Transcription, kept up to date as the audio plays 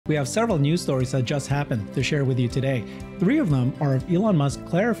We have several news stories that just happened to share with you today. 3 of them are of Elon Musk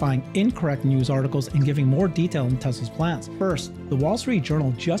clarifying incorrect news articles and giving more detail on Tesla's plans. First, the Wall Street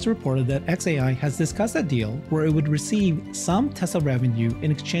Journal just reported that xAI has discussed a deal where it would receive some Tesla revenue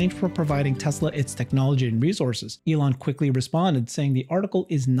in exchange for providing Tesla its technology and resources. Elon quickly responded, saying the article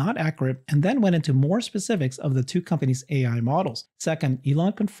is not accurate, and then went into more specifics of the 2 companies' AI models. Second,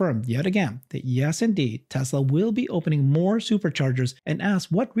 Elon confirmed yet again that yes, indeed, Tesla will be opening more superchargers and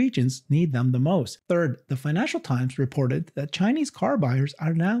asked what regions need them the most. Third, the Financial Times reported that Chinese car buyers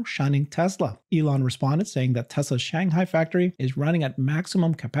are now shunning Tesla. Elon responded, saying that Tesla's Shanghai factory is running at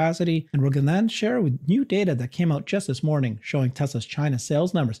maximum capacity, and we're going to then share with new data that came out just this morning showing Tesla's China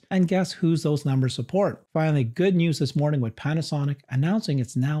sales numbers, and guess whose those numbers support. Finally, good news this morning with Panasonic announcing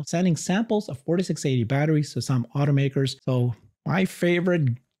it's now sending samples of 4680 batteries to some automakers. So my favorite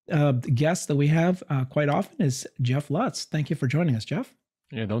guest that we have quite often is Jeff Lutz. Thank you for joining us, Jeff.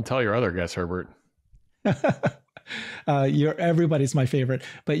 Yeah, don't tell your other guests, Herbert. Everybody's my favorite,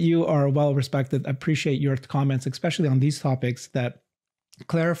 but you are well respected. I appreciate your comments, especially on these topics that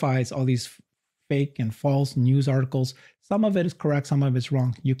clarifies all these fake and false news articles. Some of it is correct, some of it's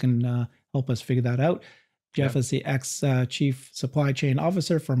wrong. You can help us figure that out. Jeff is the ex-chief supply chain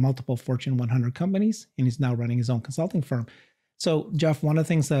officer for multiple Fortune 100 companies, and he's now running his own consulting firm. So, Jeff, one of the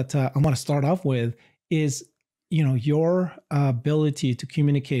things that I want to start off with is your ability to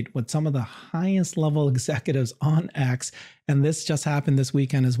communicate with some of the highest level executives on X. And this just happened this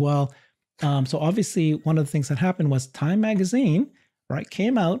weekend as well. So obviously, one of the things that happened was Time Magazine, right,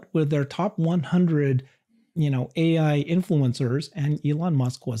 came out with their top 100, AI influencers, and Elon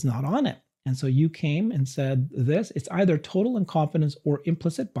Musk was not on it. And so you came and said this, it's either total incompetence or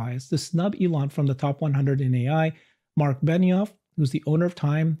implicit bias to snub Elon from the top 100 in AI. Mark Benioff, who's the owner of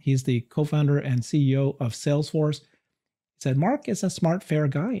Time, he's the co-founder and CEO of Salesforce, said Mark is a smart, fair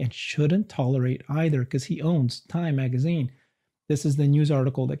guy and shouldn't tolerate either because he owns Time Magazine. This is the news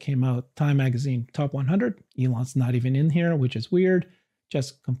article that came out, Time Magazine, top 100. Elon's not even in here, which is weird.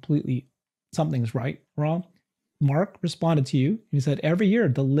 Just completely, something's wrong. Mark responded to you. He said, every year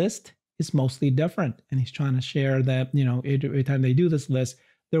the list is mostly different. And he's trying to share that, every time they do this list,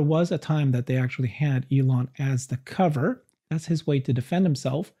 there was a time that they actually had Elon as the cover. That's his way to defend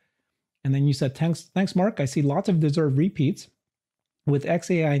himself. And then you said, thanks, Mark. I see lots of deserved repeats with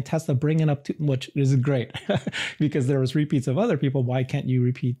xAI and Tesla bringing up, which is great because there was repeats of other people. Why can't you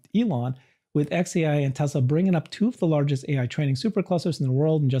repeat Elon? With xAI and Tesla bringing up 2 of the largest AI training superclusters in the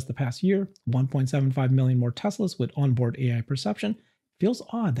world in just the past year, 1.75 million more Teslas with onboard AI perception. Feels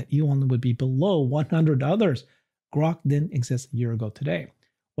odd that Elon would be below 100 others. Grok didn't exist a year ago today.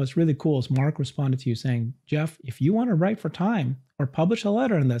 What's really cool is Mark responded to you saying, Jeff, if you want to write for Time or publish a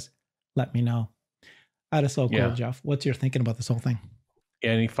letter in this, let me know. That is so cool, yeah. Jeff. What's your thinking about this whole thing?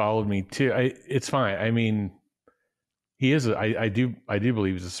 Yeah, and he followed me too. It's fine. I mean, he is. I do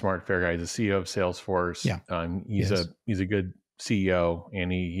believe he's a smart, fair guy. He's the CEO of Salesforce. Yeah. He's a good CEO,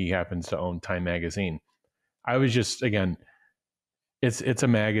 and he happens to own Time Magazine. I was just, again, it's a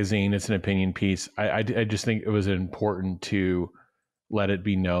magazine. It's an opinion piece. I just think it was important to let it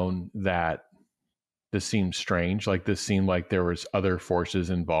be known that this seems strange. Like this seemed like there was other forces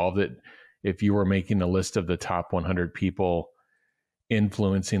involved. That if you were making a list of the top 100 people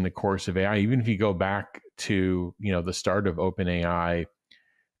influencing the course of AI, even if you go back to the start of OpenAI,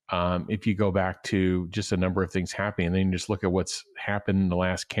 if you go back to just a number of things happening, and then you just look at what's happened in the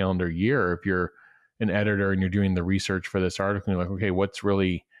last calendar year. If you're an editor and you're doing the research for this article, you're like, okay, what's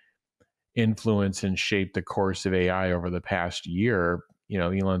really influence and shape the course of AI over the past year?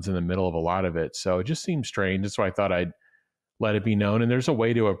 Elon's in the middle of a lot of it. So it just seems strange. That's why I thought I'd let it be known. And there's a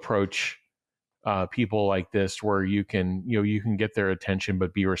way to approach people like this where you can get their attention,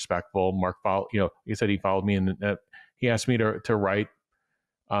 but be respectful. Mark followed, he said he followed me and he asked me to write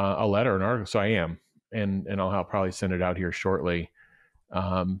a letter, an article. So I am, and I'll probably send it out here shortly.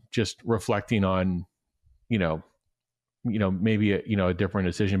 Just reflecting on, maybe a different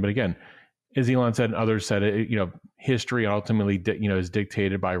decision. But again, as Elon said and others said, history ultimately, is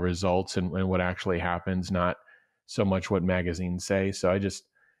dictated by results and what actually happens, not so much what magazines say. So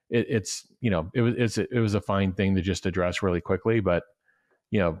it was a fine thing to just address really quickly, but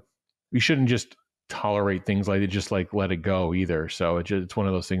we shouldn't just tolerate things like it, just like let it go either. So it's one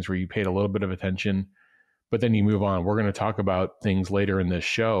of those things where you paid a little bit of attention, but then you move on. We're going to talk about things later in this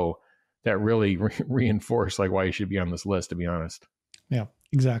show that really reinforce like why you should be on this list, to be honest. Yeah,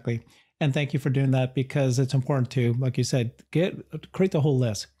 exactly. And thank you for doing that, because it's important to, like you said, create the whole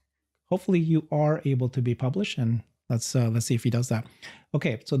list. Hopefully you are able to be published, and Let's see if he does that.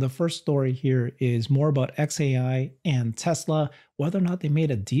 Okay, so the first story here is more about xAI and Tesla, whether or not they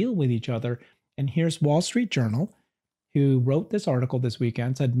made a deal with each other. And here's Wall Street Journal, who wrote this article this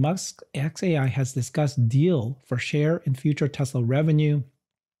weekend, said Musk xAI has discussed deal for share in future Tesla revenue.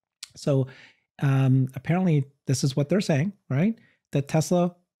 So apparently this is what they're saying, right? That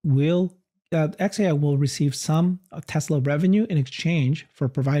Tesla will, xAI will receive some Tesla revenue in exchange for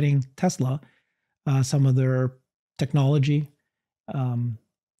providing Tesla some of their technology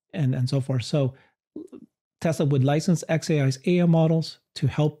and so forth. So Tesla would license xAI's AI models to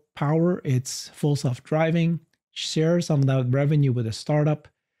help power its full self-driving, share some of that revenue with a startup.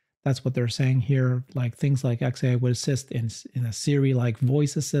 That's what they're saying here. Like things like xAI would assist in a Siri-like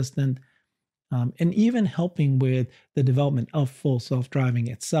voice assistant, and even helping with the development of full self-driving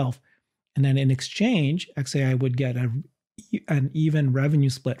itself. And then in exchange, xAI would get an even revenue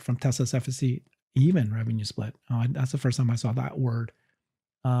split from Tesla's FSD. Even revenue split. Oh, that's the first time I saw that word.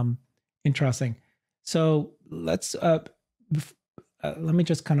 Interesting. So let's let me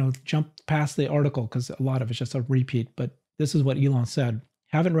just kind of jump past the article because a lot of it's just a repeat. But this is what Elon said.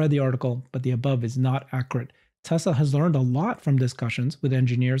 Haven't read the article, but the above is not accurate. Tesla has learned a lot from discussions with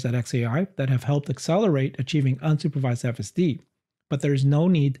engineers at xAI that have helped accelerate achieving unsupervised FSD, but there is no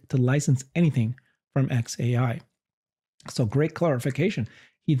need to license anything from xAI. So great clarification.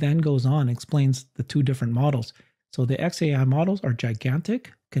 He then goes on and explains the two different models. So the xAI models are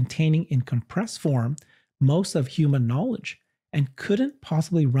gigantic, containing in compressed form most of human knowledge, and couldn't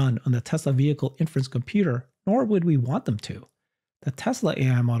possibly run on the Tesla vehicle inference computer, nor would we want them to. The Tesla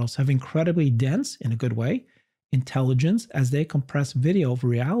AI models have incredibly dense, in a good way, intelligence as they compress video of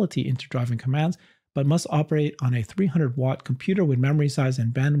reality into driving commands, but must operate on a 300-watt computer with memory size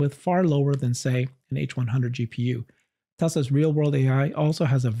and bandwidth far lower than, say, an H100 GPU. Tesla's real-world AI also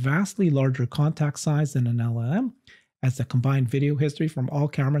has a vastly larger contact size than an LLM, as the combined video history from all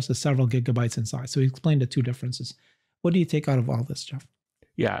cameras is several gigabytes in size. So he explained the two differences. What do you take out of all this, Jeff?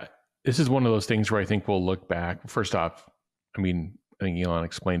 Yeah, this is one of those things where I think we'll look back. First off, I think Elon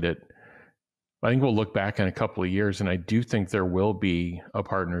explained it. I think we'll look back in a couple of years, and I do think there will be a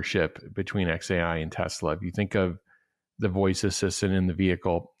partnership between xAI and Tesla. If you think of the voice assistant in the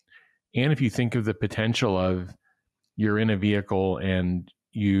vehicle, and if you think of the potential of you're in a vehicle and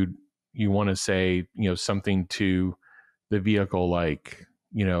you want to say, something to the vehicle like,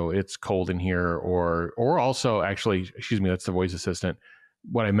 it's cold in here, or also actually, excuse me, that's the voice assistant.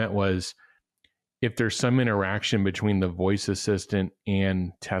 What I meant was if there's some interaction between the voice assistant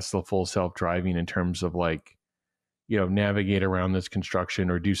and Tesla full self-driving in terms of like, navigate around this construction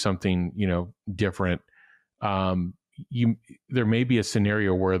or do something, different, there may be a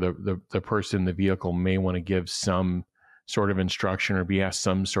scenario where the person in the vehicle may want to give some sort of instruction or be asked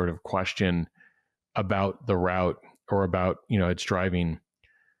some sort of question about the route or about its driving.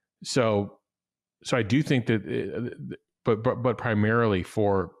 So I do think that, but primarily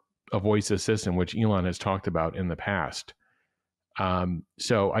for a voice assistant, which Elon has talked about in the past.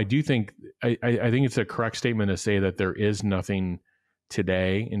 So I do think I think it's a correct statement to say that there is nothing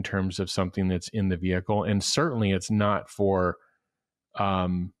today in terms of something that's in the vehicle, and certainly it's not for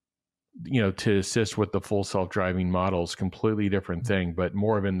to assist with the full self-driving models. Completely different thing, but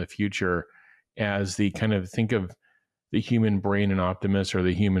more of in the future as the kind of think of the human brain in Optimus, or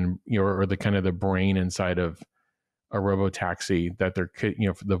the human or the kind of the brain inside of a robotaxi, that there could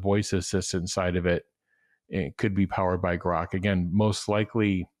the voice assistant side of it could be powered by Grok. Again, most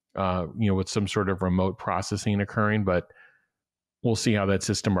likely with some sort of remote processing occurring, but we'll see how that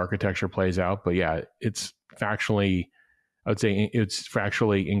system architecture plays out. But yeah, it's factually, I would say it's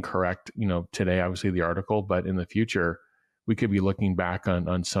factually incorrect, today, obviously the article, but in the future, we could be looking back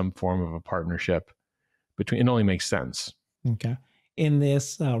on some form of a partnership between, it only makes sense. Okay. In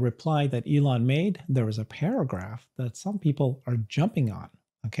this reply that Elon made, there was a paragraph that some people are jumping on.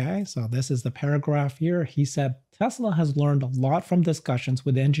 Okay, so this is the paragraph here. He said, Tesla has learned a lot from discussions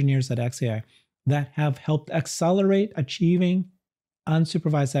with engineers at xAI that have helped accelerate achieving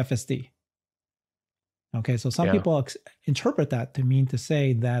unsupervised FSD. Okay, so some people interpret that to mean to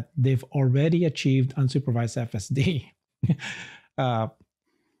say that they've already achieved unsupervised FSD.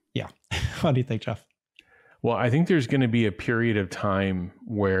 Yeah, what do you think, Jeff? Well, I think there's going to be a period of time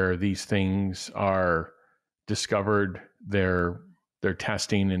where these things are discovered, they're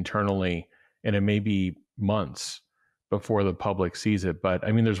testing internally, and it may be months before the public sees it. But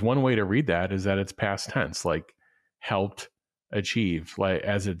I mean, there's one way to read that, is that it's past tense, like helped achieve, like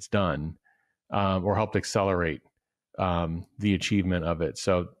as it's done, or helped accelerate the achievement of it.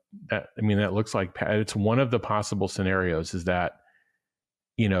 So that, I mean, that looks like it's one of the possible scenarios, is that,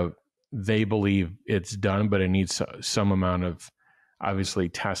 they believe it's done, but it needs some amount of obviously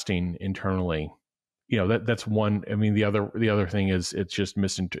testing internally. That's one. I mean, the other thing is it's just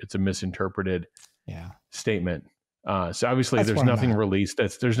it's a misinterpreted statement. So obviously there's nothing released.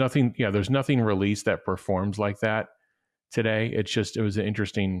 There's nothing released that performs like that today. It was an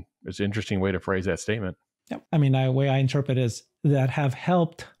interesting way to phrase that statement. Yep. I mean, the way I interpret it is that have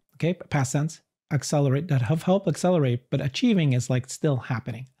helped, past tense, accelerate, that have helped accelerate, but achieving is like still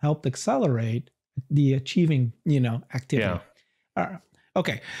happening. Helped accelerate the achieving, activity. Yeah.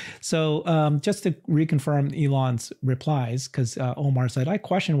 Okay. So just to reconfirm Elon's replies, because Omar said, I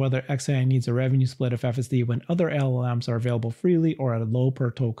question whether XAI needs a revenue split of FSD when other LLMs are available freely or at a low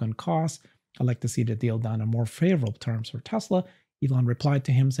per token cost. I'd like to see the deal done on more favorable terms for Tesla. Elon replied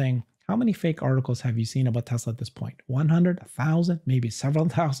to him saying, how many fake articles have you seen about Tesla at this point? 100, 1,000, maybe several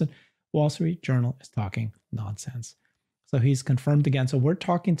thousand? Wall Street Journal is talking nonsense. So he's confirmed again. So we're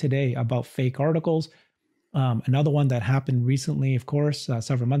talking today about fake articles. Another one that happened recently, of course,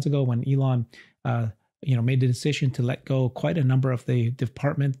 several months ago when Elon, made the decision to let go quite a number of the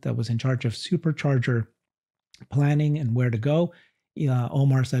department that was in charge of supercharger planning and where to go.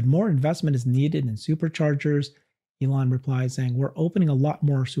 Omar said more investment is needed in superchargers. Elon replied saying, we're opening a lot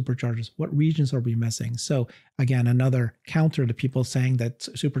more superchargers. What regions are we missing? So again, another counter to people saying that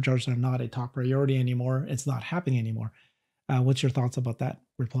superchargers are not a top priority anymore. It's not happening anymore. What's your thoughts about that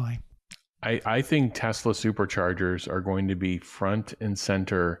reply? I think Tesla superchargers are going to be front and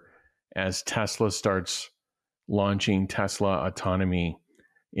center as Tesla starts launching Tesla autonomy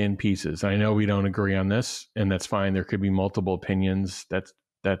in pieces. I know we don't agree on this, and that's fine. There could be multiple opinions.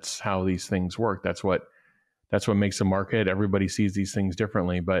 That's how these things work. That's what makes a market. Everybody sees these things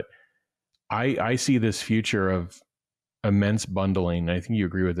differently, but I see this future of immense bundling. I think you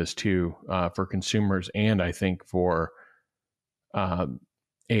agree with this too, for consumers, and I think for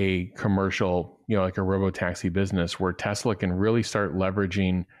a commercial, like a robotaxi business, where Tesla can really start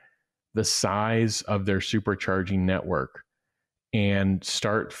leveraging the size of their supercharging network and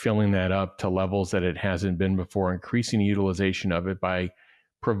start filling that up to levels that it hasn't been before, increasing the utilization of it by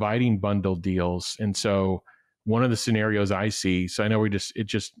providing bundled deals. And so one of the scenarios I see, so I know we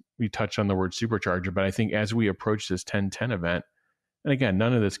touched on the word supercharger, but I think as we approach this 10/10 event, and again,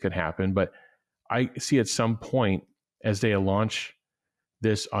 none of this could happen, but I see at some point as they launch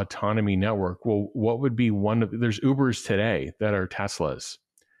this autonomy network, well, what would be there's Ubers today that are Teslas.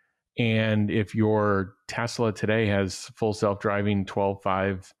 And if your Tesla today has full self-driving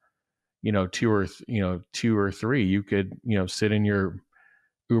 12.5, 2 or 3, you could, sit in your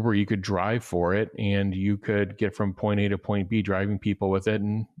Uber, you could drive for it, and you could get from point A to point B driving people with it,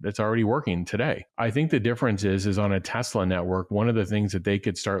 and it's already working today. I think the difference is on a Tesla network, one of the things that they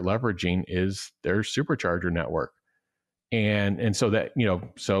could start leveraging is their supercharger network. And so that,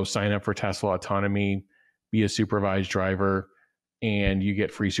 so sign up for Tesla autonomy, be a supervised driver, and you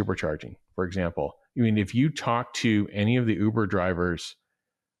get free supercharging, for example. I mean, if you talk to any of the Uber drivers,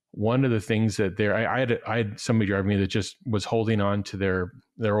 one of the things that I had somebody driving me that just was holding on to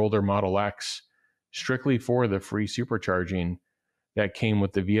their older Model X strictly for the free supercharging that came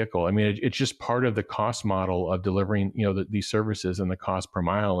with the vehicle. I mean, it's just part of the cost model of delivering, these services and the cost per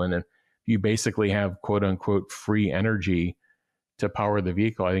mile. And then you basically have quote unquote free energy to power the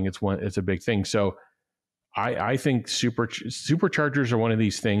vehicle. I think it's a big thing. So I think superchargers are one of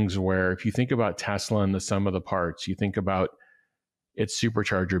these things where if you think about Tesla and the sum of the parts, you think about its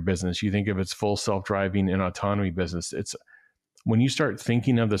supercharger business, you think of its full self-driving and autonomy business. It's when you start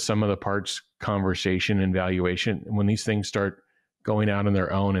thinking of the sum of the parts conversation and valuation, when these things start going out on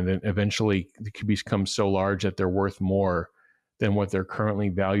their own and then eventually they could become so large that they're worth more than what they're currently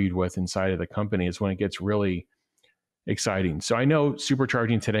valued with inside of the company, is when it gets really exciting. So I know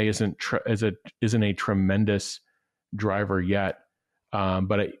supercharging today isn't a tremendous driver yet,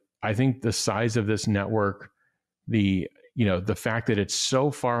 but I think the size of this network, the fact that it's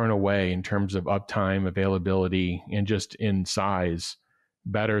so far and away in terms of uptime, availability, and just in size,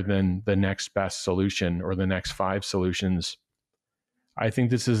 better than the next best solution or the next 5 solutions. I think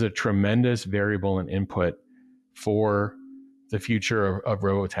this is a tremendous variable and input for the future of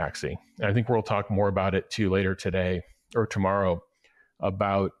robotaxi. And I think we'll talk more about it too later today or tomorrow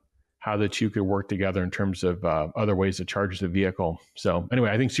about how the two could work together in terms of other ways to charge the vehicle. So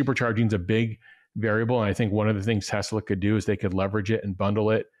anyway, I think supercharging is a big variable. And I think one of the things Tesla could do is they could leverage it and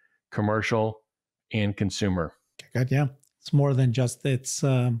bundle it commercial and consumer. Good. Yeah. It's more than just its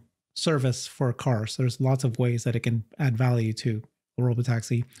service for cars. There's lots of ways that it can add value to a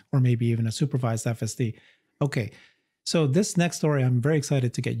robotaxi or maybe even a supervised FSD. Okay. So this next story, I'm very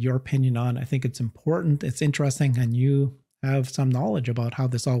excited to get your opinion on. I think it's important. It's interesting. And you, have some knowledge about how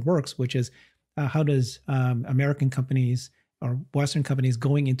this all works, which is how does American companies or Western companies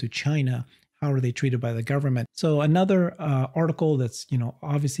going into China, how are they treated by the government? So another article that's,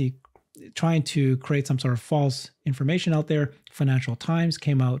 obviously trying to create some sort of false information out there. Financial Times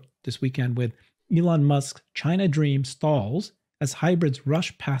came out this weekend with Elon Musk's China dream stalls as hybrids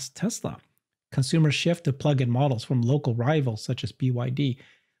rush past Tesla. Consumers shift to plug-in models from local rivals such as BYD.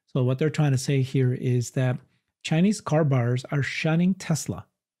 So what they're trying to say here is that Chinese car buyers are shunning Tesla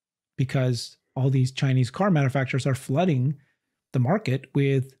because all these Chinese car manufacturers are flooding the market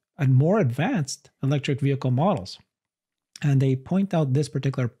with more advanced electric vehicle models. And they point out this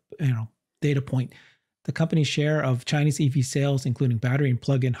particular, data point. The company's share of Chinese EV sales, including battery and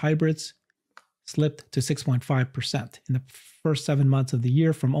plug-in hybrids, slipped to 6.5% in the first 7 months of the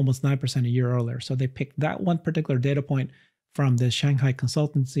year from almost 9% a year earlier. So they picked that one particular data point from the Shanghai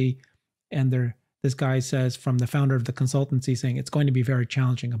consultancy, and this guy says, from the founder of the consultancy, saying it's going to be very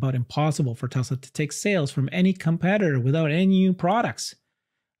challenging, about impossible for Tesla to take sales from any competitor without any new products.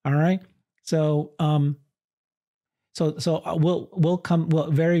 All right. So we'll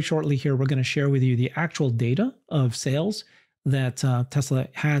very shortly here, we're going to share with you the actual data of sales that Tesla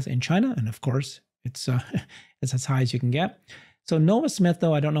has in China. And of course, it's as high as you can get. So Noah Smith,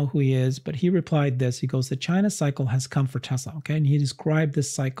 though, I don't know who he is, but he replied this. He goes, the China cycle has come for Tesla. Okay. And he described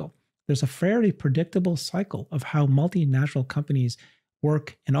this cycle. There's a fairly predictable cycle of how multinational companies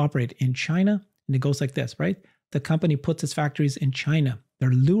work and operate in China. And it goes like this, right? The company puts its factories in China.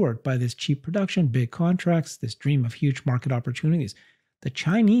 They're lured by this cheap production, big contracts, this dream of huge market opportunities. The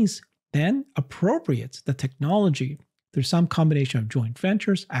Chinese then appropriates the technology through some combination of joint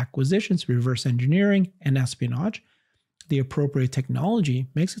ventures, acquisitions, reverse engineering, and espionage. The appropriate technology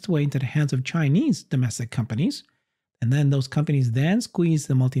makes its way into the hands of Chinese domestic companies. And then those companies then squeeze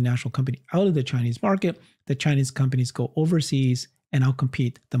the multinational company out of the Chinese market. The Chinese companies go overseas and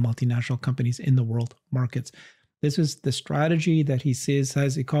outcompete the multinational companies in the world markets. This is the strategy that he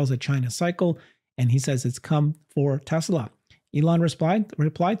says he calls a China cycle, and he says it's come for Tesla. Elon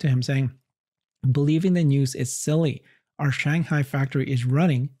replied to him saying, believing the news is silly. Our Shanghai factory is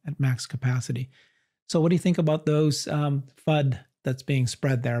running at max capacity. So what do you think about those FUD that's being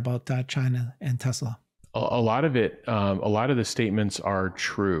spread there about China and Tesla? A lot of it, a lot of the statements are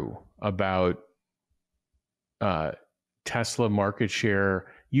true about Tesla market share.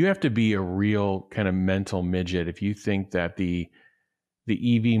 You have to be a real kind of mental midget if you think that the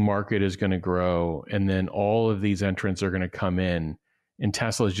EV market is going to grow and then all of these entrants are going to come in and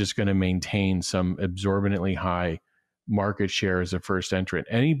Tesla is just going to maintain some exorbitantly high market share as a first entrant.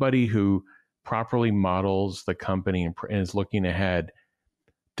 Anybody who properly models the company and is looking ahead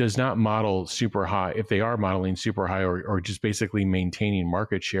does not model super high. If they are modeling super high or just basically maintaining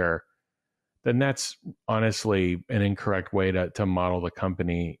market share, then that's honestly an incorrect way to model the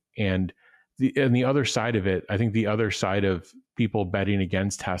company. And the other side of it, I think the other side of people betting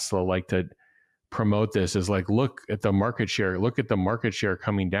against Tesla like to promote this is like, look at the market share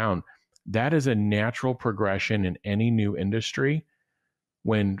coming down. That is a natural progression in any new industry.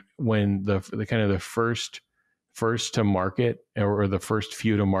 When the kind of the first to market or the first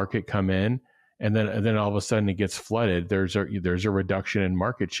few to market come in, and then all of a sudden it gets flooded, there's a reduction in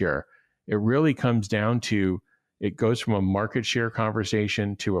market share. It really comes down to, it goes from a market share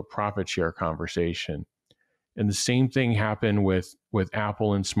conversation to a profit share conversation. And the same thing happened with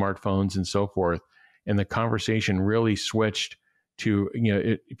Apple and smartphones and so forth. And the conversation really switched to,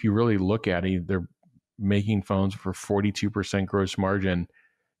 if you really look at it, they're making phones for 42% gross margin,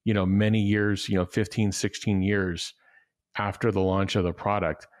 many years, 15, 16 years after the launch of the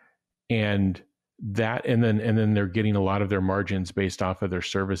product. And then they're getting a lot of their margins based off of their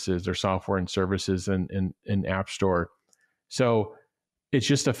services, their software and services and App Store. So it's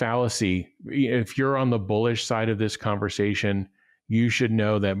just a fallacy. If you're on the bullish side of this conversation, you should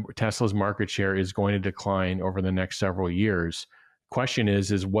know that Tesla's market share is going to decline over the next several years. Question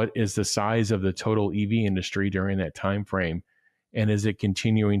is what is the size of the total EV industry during that time frame? And is it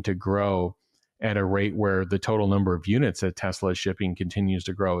continuing to grow at a rate where the total number of units that Tesla is shipping continues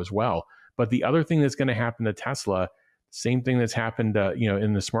to grow as well? But the other thing that's going to happen to Tesla, same thing that's happened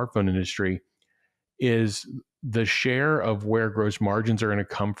in the smartphone industry, is the share of where gross margins are going to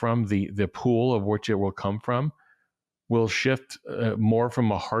come from, the pool of which it will come from, will shift more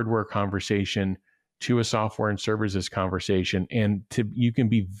from a hardware conversation to a software and services conversation. And you can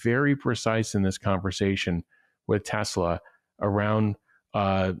be very precise in this conversation with Tesla around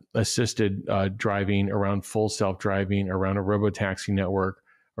assisted driving, around full self-driving, around a robotaxi network,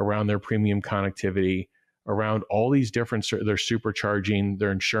 around their premium connectivity, around all these different, their supercharging,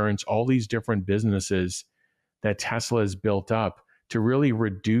 their insurance, all these different businesses that Tesla has built up to really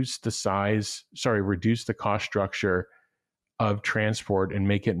reduce the cost structure of transport and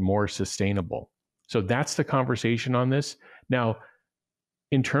make it more sustainable. So that's the conversation on this. Now,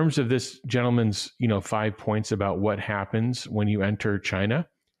 in terms of this gentleman's, 5 points about what happens when you enter China,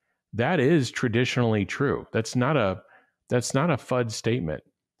 that is traditionally true. That's not a FUD statement.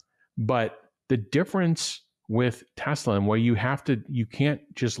 But the difference with Tesla and where you can't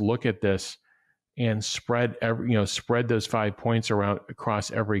just look at this and spread those 5 points around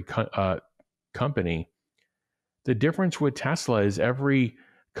across every company. The difference with Tesla is every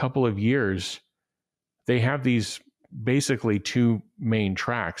couple of years, they have these basically two main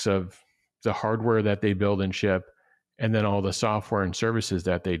tracks of the hardware that they build and ship, and then all the software and services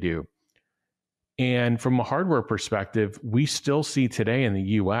that they do. And from a hardware perspective, we still see today in the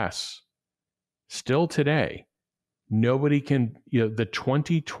US, nobody can, the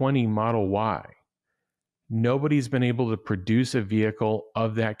 2020 Model Y, nobody's been able to produce a vehicle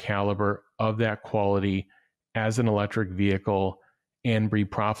of that caliber, of that quality as an electric vehicle and be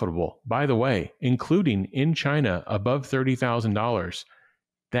profitable. By the way, including in China above $30,000,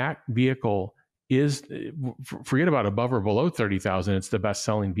 that vehicle is, forget about above or below 30,000, it's the best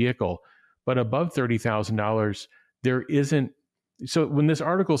selling vehicle. But above $30,000, there isn't. So when this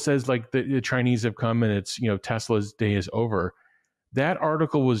article says like the Chinese have come and it's, Tesla's day is over, that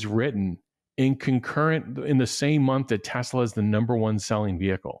article was written in the same month that Tesla is the number one selling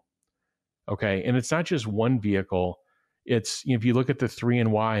vehicle. Okay. And it's not just one vehicle. It's, if you look at the 3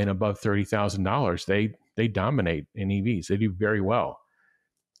 and Y and above $30,000, they dominate in EVs. They do very well.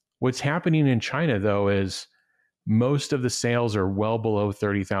 What's happening in China though is most of the sales are well below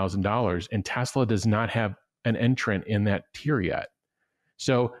 $30,000, and Tesla does not have an entrant in that tier yet.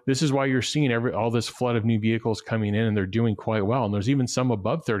 So this is why you're seeing all this flood of new vehicles coming in, and they're doing quite well. And there's even some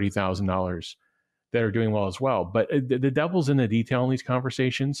above $30,000 that are doing well as well. But the devil's in the detail in these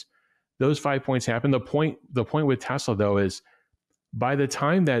conversations. Those 5 points happen. The point with Tesla though is by the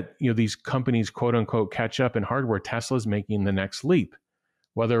time that these companies quote unquote catch up in hardware, Tesla's making the next leap.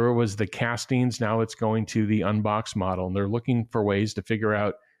 Whether it was the castings, now it's going to the unbox model, and they're looking for ways to figure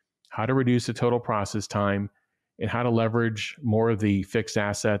out how to reduce the total process time and how to leverage more of the fixed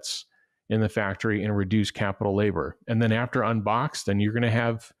assets in the factory and reduce capital labor. And then after unbox, then you're going to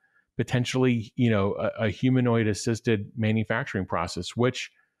have potentially, a humanoid assisted manufacturing process,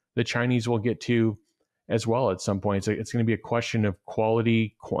 which the Chinese will get to as well at some point. It's going to be a question of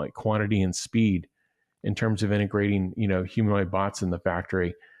quality, quantity, and speed in terms of integrating, humanoid bots in the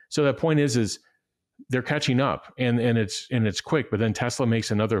factory. So the point is they're catching up, and it's quick. But then Tesla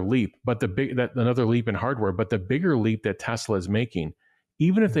makes another leap, another leap in hardware. But the bigger leap that Tesla is making,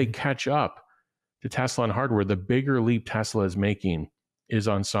 even if they catch up to Tesla on hardware, the bigger leap Tesla is making is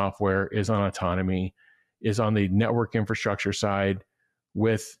on software, is on autonomy, is on the network infrastructure side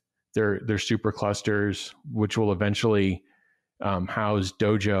with their superclusters, which will eventually house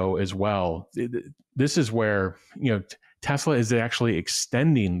Dojo as well. This is where Tesla is actually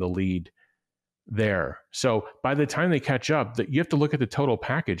extending the lead there. So by the time they catch up, you have to look at the total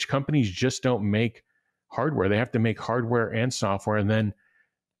package. Companies just don't make hardware; they have to make hardware and software, and then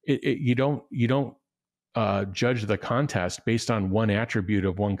you don't judge the contest based on one attribute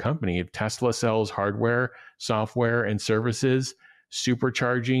of one company. If Tesla sells hardware, software, and services,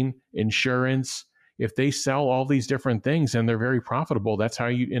 supercharging, insurance, if they sell all these different things and they're very profitable, that's how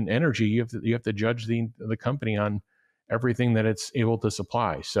in energy, you have to judge the company on everything that it's able to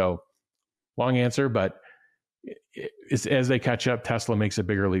supply. So long answer, but as they catch up, Tesla makes a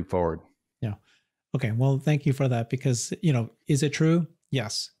bigger leap forward. Yeah. Okay. Well, thank you for that, because, is it true?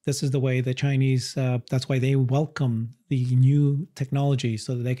 Yes. This is the way the Chinese, that's why they welcome the new technology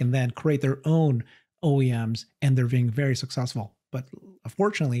so that they can then create their own OEMs, and they're being very successful. But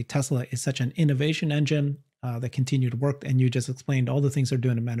unfortunately, Tesla is such an innovation engine that continue to work. And you just explained all the things they're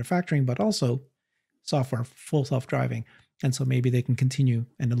doing in manufacturing, but also software, full self-driving. And so maybe they can continue.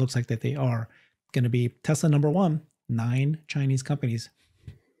 And it looks like that they are going to be Tesla number one, 9 Chinese companies,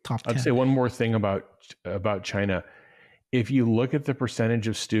 top 10. I'd say one more thing about China. If you look at the percentage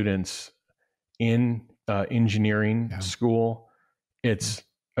of students in engineering school, it's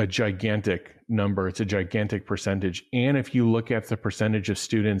a gigantic number. It's a gigantic percentage. And if you look at the percentage of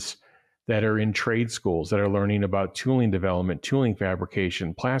students that are in trade schools that are learning about tooling development, tooling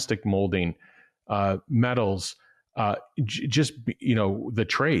fabrication, plastic molding, metals, the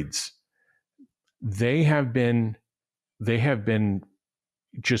trades, they have been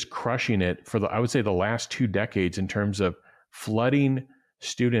just crushing it for I would say the last 2 decades in terms of flooding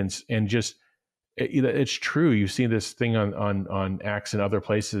students and just it's true. You see this thing on X and other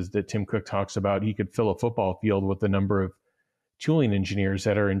places that Tim Cook talks about. He could fill a football field with the number of tooling engineers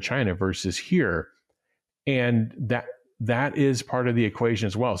that are in China versus here, and that is part of the equation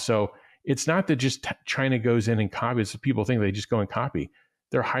as well. So it's not that just China goes in and copies. People think they just go and copy.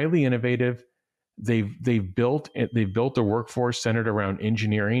 They're highly innovative. They've built a workforce centered around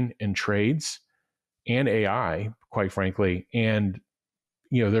engineering and trades and AI, quite frankly, and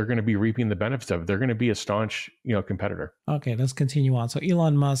they're going to be reaping the benefits of it. They're going to be a staunch competitor. Okay, let's continue on. So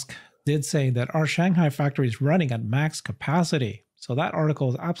Elon Musk did say that our Shanghai factory is running at max capacity. So that article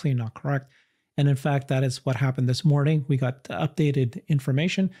is absolutely not correct. And in fact, that is what happened this morning. We got updated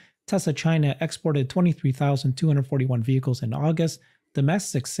information. Tesla China exported 23,241 vehicles in August.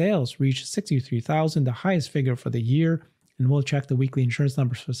 Domestic sales reached 63,000, the highest figure for the year. And we'll check the weekly insurance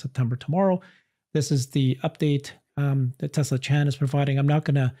numbers for September tomorrow. This is the update that Tesla China is providing. I'm not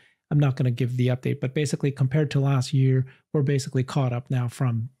gonna give the update, but basically compared to last year, we're basically caught up now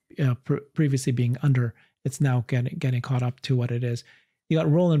from previously being under. It's now getting caught up to what it is. You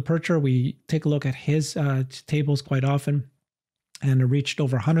got Roland Percher. We take a look at his tables quite often, and it reached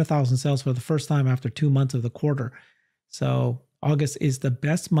over 100,000 sales for the first time after 2 months of the quarter. So August is the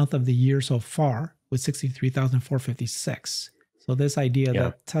best month of the year so far with 63,456. So this idea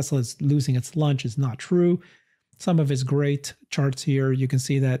that Tesla is losing its lunch is not true. Some of his great charts here, you can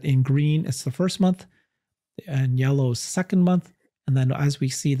see that in green, it's the first month, and yellow is second month. And then as we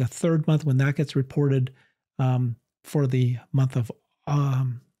see the third month, when that gets reported for the month of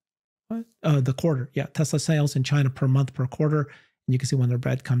the quarter. Yeah, Tesla sales in China per month per quarter. And you can see when the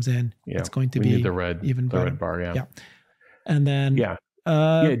red comes in, it's going to be the red, even better. Red bar, yeah. And then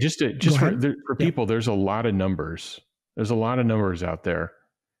just for people, there's a lot of numbers. There's a lot of numbers out there.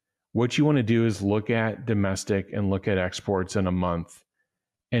 What you want to do is look at domestic and look at exports in a month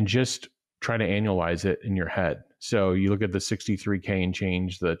and just try to annualize it in your head. So you look at the 63K and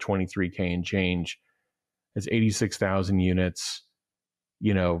change, the 23K and change, it's 86,000 units.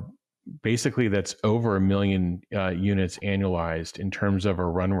 Basically that's over 1 million units annualized in terms of a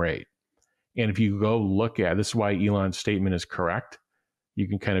run rate. And if you go look at, this is why Elon's statement is correct. You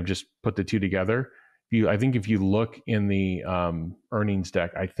can kind of just put the two together. I think if you look in the earnings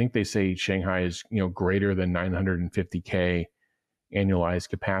deck, I think they say Shanghai is greater than 950K annualized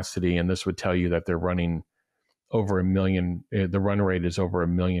capacity, and this would tell you that they're running over 1 million. The run rate is over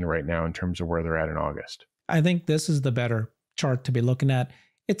 1 million right now in terms of where they're at in August. I think this is the better chart to be looking at.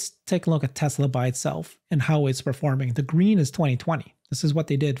 It's take a look at Tesla by itself and how it's performing. The green is 2020. This is what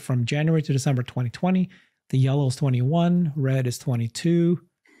they did from January to December 2020. The yellow is 21, red is 22,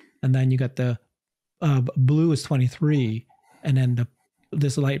 and then you got the blue is 23, and then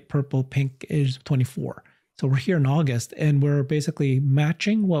this light purple pink is 24. So we're here in August, and we're basically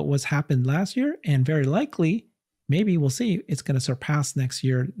matching what was happened last year, and very likely, maybe we'll see, it's going to surpass next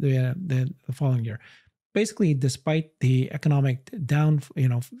year, the following year. Basically, despite the economic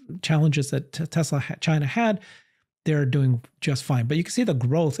challenges that Tesla China had, they're doing just fine. But you can see the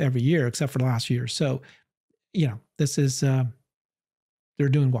growth every year except for last year. So, this is they're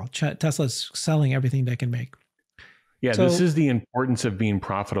doing well. Tesla's selling everything they can make. Yeah, so, this is the importance of being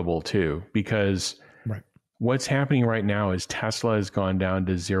profitable too, because what's happening right now is Tesla has gone down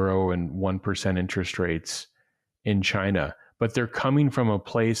to 0 and 1% interest rates in China, but they're coming from a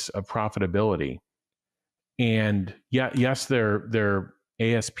place of profitability. And yes, their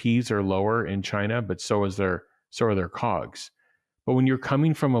ASPs are lower in China, but so are their COGS. But when you're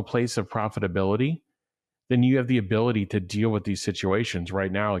coming from a place of profitability, then you have the ability to deal with these situations.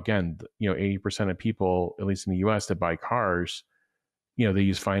 Right now, again, 80% of people, at least in the US, that buy cars, they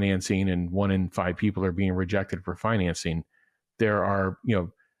use financing, and 1 in 5 people are being rejected for financing. There are,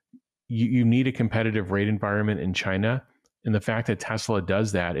 you need a competitive rate environment in China. And the fact that Tesla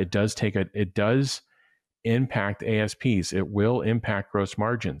does that, it does impact ASPs. It will impact gross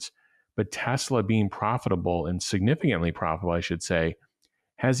margins. But Tesla being profitable, and significantly profitable, I should say,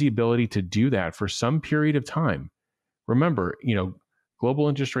 has the ability to do that for some period of time. Remember, global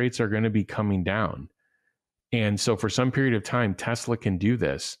interest rates are going to be coming down. And so for some period of time, Tesla can do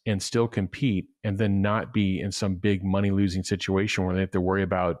this and still compete, and then not be in some big money losing situation where they have to worry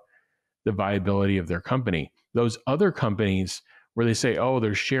about the viability of their company. Those other companies where they say, oh,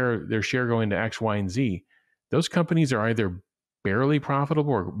 their share going to X, Y, and Z, those companies are either barely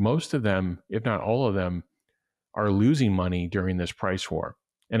profitable, or most of them, if not all of them, are losing money during this price war.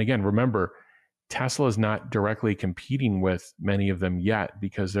 And again, remember, Tesla is not directly competing with many of them yet,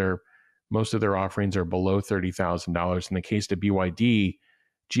 because most of their offerings are below $30,000. In the case of BYD,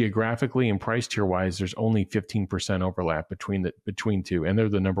 geographically and price tier wise, there's only 15% overlap between two, and they're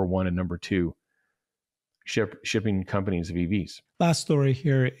the number 1 and number 2 shipping companies of EVs. Last story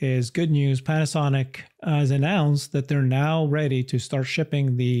here is good news. Panasonic has announced that they're now ready to start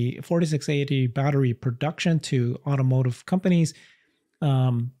shipping the 4680 battery production to automotive companies.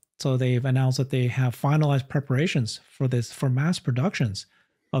 So they've announced that they have finalized preparations for mass productions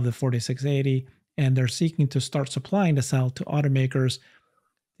of the 4680, and they're seeking to start supplying the cell to automakers.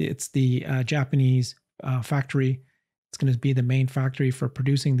 It's the Japanese factory. It's going to be the main factory for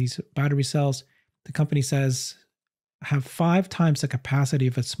producing these battery cells. The company says have 5 times the capacity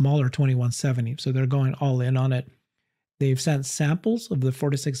of a smaller 2170. So they're going all in on it. They've sent samples of the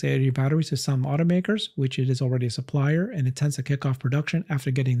 4680 batteries to some automakers, which it is already a supplier, and it tends to kick off production after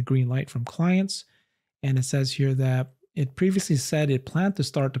getting the green light from clients. And it says here that it previously said it planned to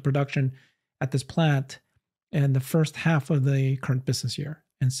start the production at this plant in the first half of the current business year.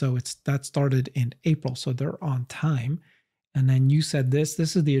 And so that started in April, so they're on time. And then you said this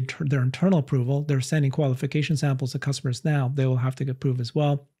is their internal approval. They're sending qualification samples to customers now. They will have to get approved as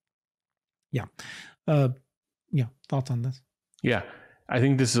well. Yeah. Thoughts on this? Yeah, I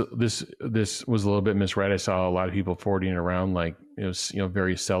think this was a little bit misread. I saw a lot of people forwarding it around like it was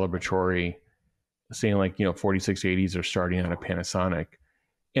very celebratory, saying like 4680s are starting out of Panasonic,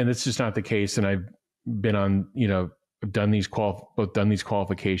 and it's just not the case. And I've been on done these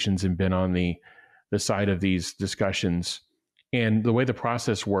qualifications and been on the side of these discussions. And the way the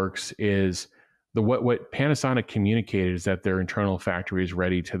process works is what Panasonic communicated is that their internal factory is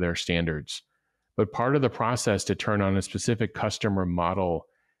ready to their standards. But part of the process to turn on a specific customer model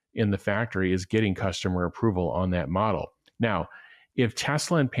in the factory is getting customer approval on that model. Now, if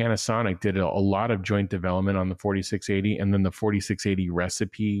Tesla and Panasonic did a lot of joint development on the 4680, and then the 4680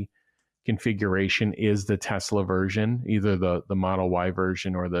 recipe configuration is the Tesla version, either the Model Y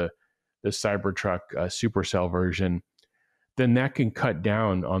version or the Cybertruck Supercell version, then that can cut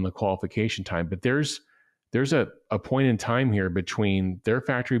down on the qualification time. But there's a point in time here between their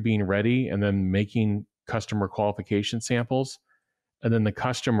factory being ready and then making customer qualification samples, and then the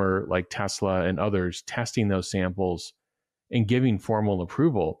customer like Tesla and others testing those samples and giving formal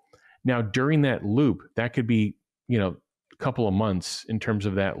approval. Now, during that loop, that could be a couple of months in terms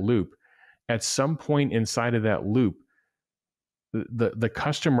of that loop. At some point inside of that loop, the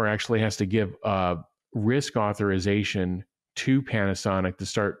customer actually has to give risk authorization to Panasonic to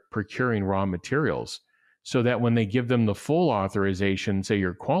start procuring raw materials, so that when they give them the full authorization, say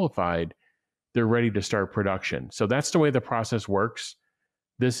you're qualified, they're ready to start production. So that's the way the process works.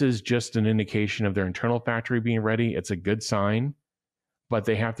 This is just an indication of their internal factory being ready. It's a good sign, but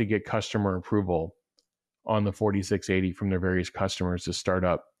they have to get customer approval on the 4680 from their various customers to start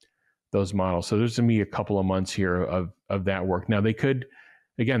up those models. So there's going to be a couple of months here of that work. Now they could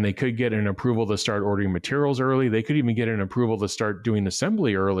get an approval to start ordering materials early. They could even get an approval to start doing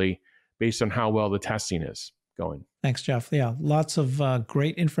assembly early based on how well the testing is going. Thanks, Jeff. Yeah, lots of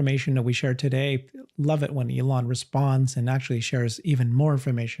great information that we shared today. Love it when Elon responds and actually shares even more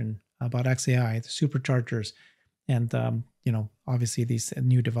information about XAI, the superchargers, and obviously these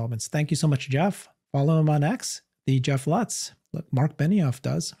new developments. Thank you so much, Jeff. Follow him on X, the Jeff Lutz. Look, Mark Benioff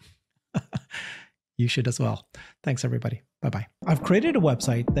does. You should as well. Thanks, everybody. Bye-bye. I've created a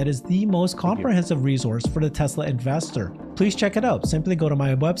website that is the most comprehensive resource for the Tesla investor. Please check it out. Simply go to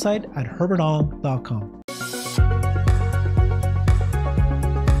my website at herbertong.com.